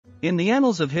In the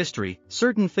annals of history,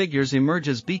 certain figures emerge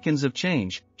as beacons of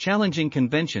change, challenging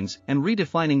conventions and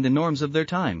redefining the norms of their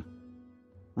time.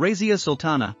 Razia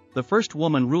Sultana, the first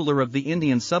woman ruler of the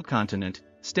Indian subcontinent,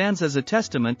 stands as a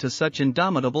testament to such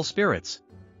indomitable spirits.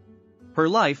 Her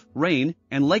life, reign,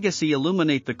 and legacy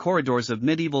illuminate the corridors of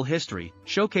medieval history,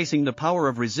 showcasing the power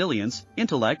of resilience,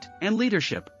 intellect, and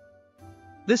leadership.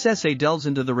 This essay delves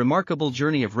into the remarkable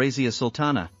journey of Razia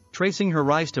Sultana, tracing her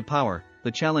rise to power,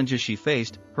 the challenges she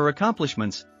faced, her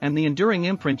accomplishments, and the enduring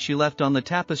imprint she left on the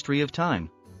tapestry of time.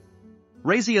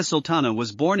 Razia Sultana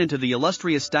was born into the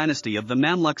illustrious dynasty of the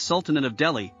Mamluk Sultanate of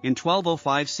Delhi in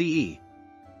 1205 CE.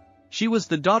 She was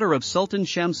the daughter of Sultan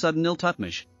Shamsuddin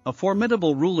Iltutmish, a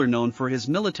formidable ruler known for his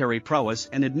military prowess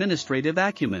and administrative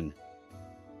acumen.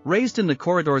 Raised in the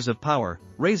corridors of power,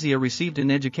 Razia received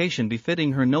an education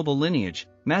befitting her noble lineage,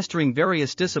 mastering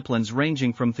various disciplines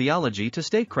ranging from theology to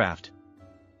statecraft.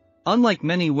 Unlike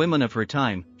many women of her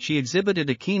time, she exhibited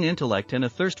a keen intellect and a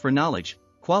thirst for knowledge,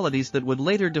 qualities that would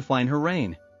later define her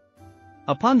reign.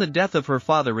 Upon the death of her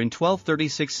father in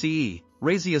 1236 CE,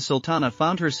 Razia Sultana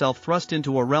found herself thrust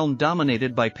into a realm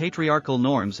dominated by patriarchal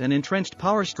norms and entrenched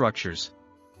power structures.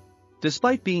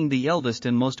 Despite being the eldest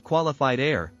and most qualified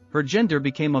heir, her gender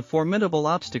became a formidable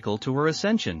obstacle to her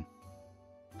ascension.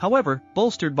 However,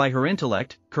 bolstered by her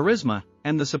intellect, charisma,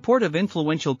 and the support of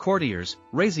influential courtiers,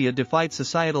 Razia defied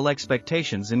societal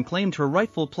expectations and claimed her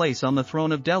rightful place on the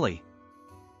throne of Delhi.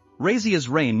 Razia's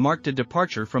reign marked a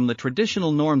departure from the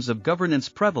traditional norms of governance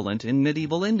prevalent in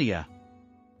medieval India.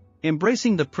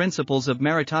 Embracing the principles of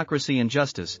meritocracy and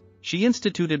justice, she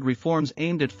instituted reforms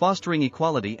aimed at fostering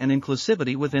equality and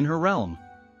inclusivity within her realm.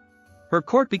 Her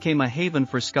court became a haven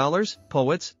for scholars,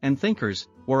 poets, and thinkers,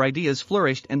 where ideas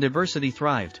flourished and diversity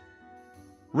thrived.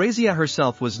 Razia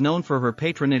herself was known for her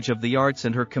patronage of the arts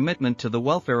and her commitment to the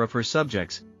welfare of her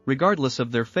subjects, regardless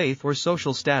of their faith or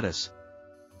social status.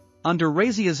 Under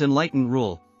Razia's enlightened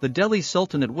rule, the Delhi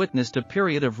Sultanate witnessed a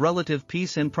period of relative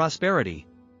peace and prosperity.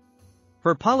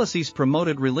 Her policies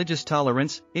promoted religious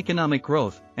tolerance, economic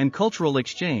growth, and cultural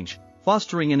exchange,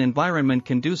 fostering an environment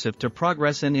conducive to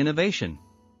progress and innovation.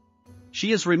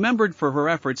 She is remembered for her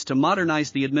efforts to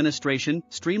modernize the administration,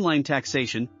 streamline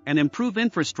taxation, and improve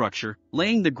infrastructure,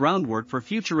 laying the groundwork for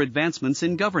future advancements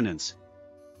in governance.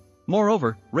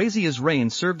 Moreover, Razia's reign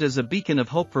served as a beacon of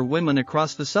hope for women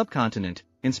across the subcontinent,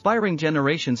 inspiring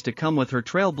generations to come with her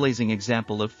trailblazing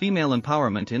example of female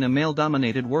empowerment in a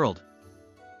male-dominated world.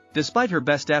 Despite her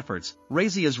best efforts,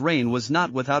 Razia's reign was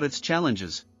not without its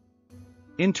challenges.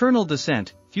 Internal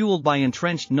dissent, fueled by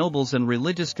entrenched nobles and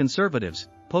religious conservatives,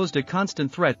 posed a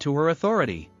constant threat to her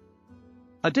authority.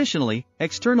 Additionally,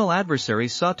 external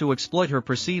adversaries sought to exploit her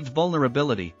perceived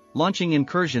vulnerability, launching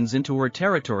incursions into her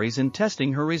territories and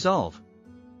testing her resolve.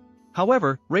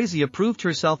 However, Razia proved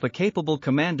herself a capable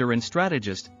commander and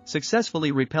strategist,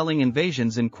 successfully repelling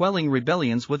invasions and quelling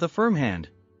rebellions with a firm hand.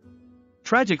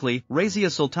 Tragically,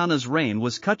 Razia Sultana's reign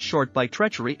was cut short by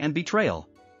treachery and betrayal.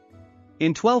 In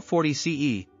 1240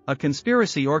 CE, a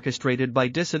conspiracy orchestrated by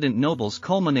dissident nobles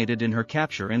culminated in her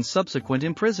capture and subsequent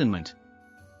imprisonment.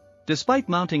 Despite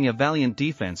mounting a valiant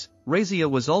defense, Razia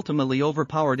was ultimately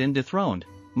overpowered and dethroned,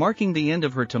 marking the end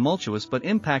of her tumultuous but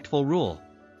impactful rule.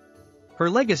 Her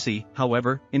legacy,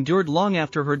 however, endured long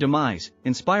after her demise,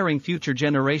 inspiring future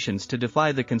generations to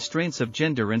defy the constraints of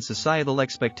gender and societal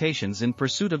expectations in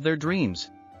pursuit of their dreams.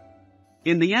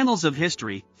 In the annals of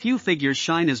history, few figures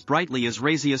shine as brightly as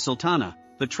Razia Sultana,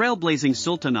 the trailblazing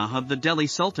sultana of the Delhi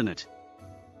Sultanate.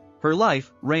 Her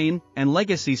life, reign, and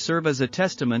legacy serve as a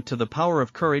testament to the power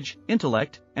of courage,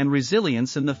 intellect, and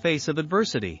resilience in the face of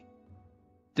adversity.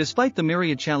 Despite the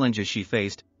myriad challenges she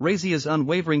faced, Razia's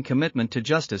unwavering commitment to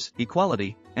justice,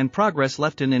 equality, and progress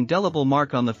left an indelible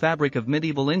mark on the fabric of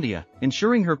medieval India,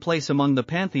 ensuring her place among the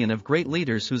pantheon of great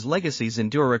leaders whose legacies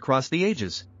endure across the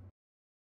ages.